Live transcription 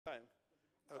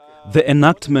The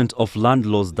enactment of land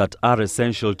laws that are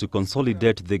essential to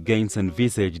consolidate the gains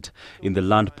envisaged in the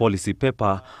land policy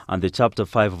paper and the Chapter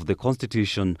 5 of the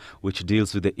Constitution, which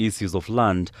deals with the issues of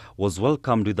land, was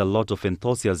welcomed with a lot of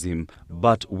enthusiasm.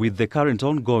 But with the current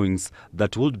ongoings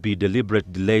that would be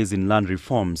deliberate delays in land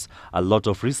reforms, a lot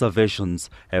of reservations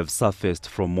have surfaced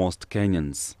from most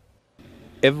Kenyans.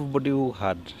 Everybody who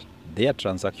had their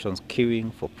transactions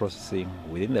queuing for processing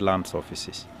within the lands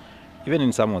offices, even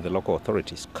in some of the local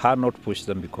authorities, cannot push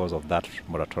them because of that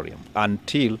moratorium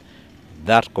until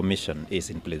that commission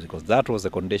is in place, because that was the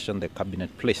condition the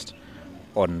cabinet placed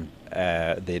on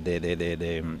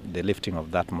the lifting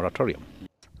of that moratorium.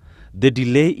 The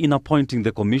delay in appointing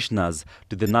the commissioners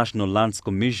to the National Lands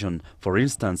Commission, for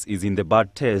instance, is in the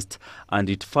bad taste,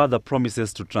 and it further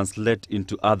promises to translate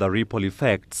into other ripple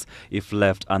effects if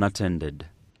left unattended.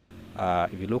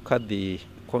 If you look at the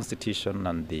Constitution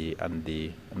and the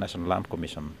National Land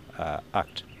Commission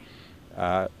Act,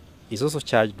 is also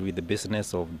charged with the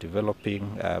business of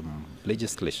developing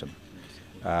legislation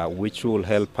which will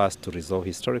help us to resolve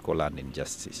historical land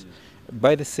injustice.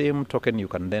 By the same token, you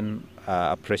can then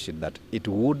appreciate that it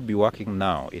would be working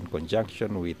now in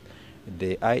conjunction with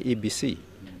the IEBC.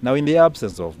 Now, in the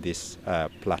absence of this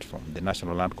platform, the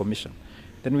National Land Commission,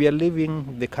 then we are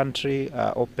leaving the country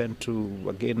open to,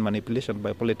 again, manipulation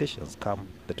by politicians come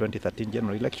the 2013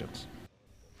 general elections.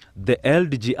 The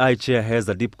LDGI chair has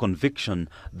a deep conviction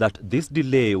that this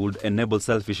delay would enable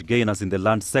selfish gainers in the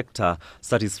land sector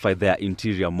satisfy their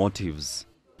interior motives.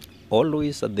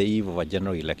 Always at the eve of a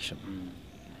general election,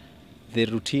 the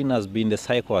routine has been, the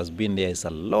cycle has been, there is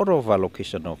a lot of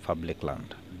allocation of public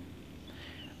land,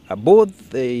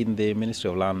 both in the Ministry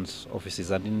of Lands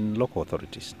offices and in local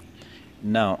authorities.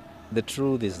 Now, the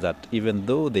truth is that even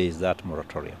though there is that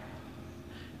moratorium,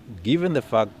 given the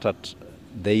fact that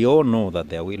they all know that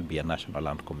there will be a National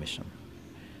Land Commission,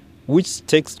 which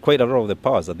takes quite a lot of the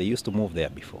powers that they used to move there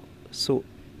before. So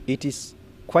it is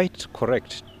quite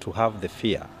correct to have the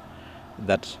fear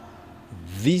that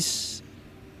this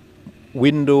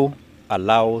window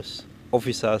allows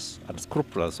officers and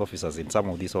scrupulous officers in some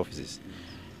of these offices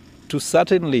to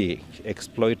certainly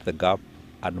exploit the gap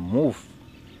and move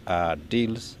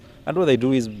deals, and what they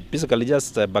do is basically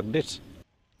just backdate.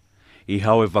 He,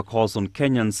 however, calls on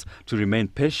Kenyans to remain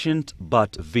patient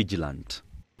but vigilant.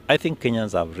 I think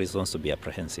Kenyans have reasons to be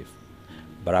apprehensive,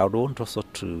 but I would want also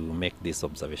to make this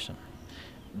observation,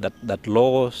 that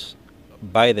laws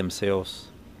by themselves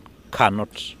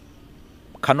cannot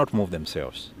move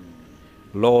themselves.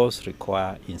 Laws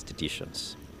require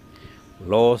institutions.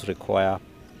 Laws require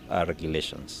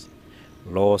regulations.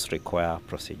 Laws require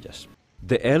procedures.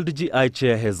 The LDGI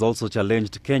chair has also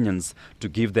challenged Kenyans to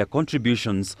give their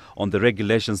contributions on the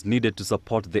regulations needed to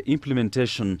support the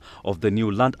implementation of the new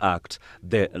Land Act,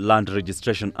 the Land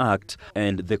Registration Act,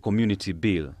 and the Community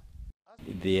Bill.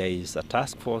 There is a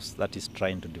task force that is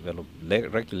trying to develop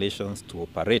regulations to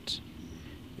operate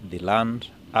the Land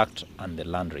Act and the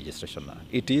Land Registration Act.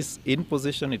 It is in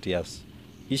position, it has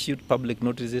issued public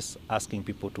notices asking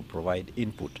people to provide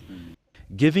input.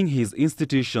 Giving his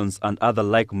institutions and other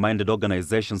like-minded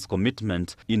organizations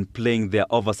commitment in playing their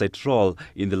oversight role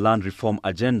in the land reform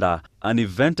agenda, an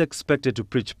event expected to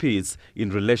preach peace in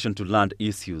relation to land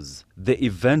issues. The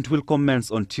event will commence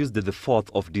on Tuesday, the 4th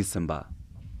of December.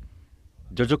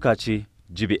 Jojo Kachi,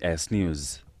 GBS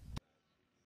News.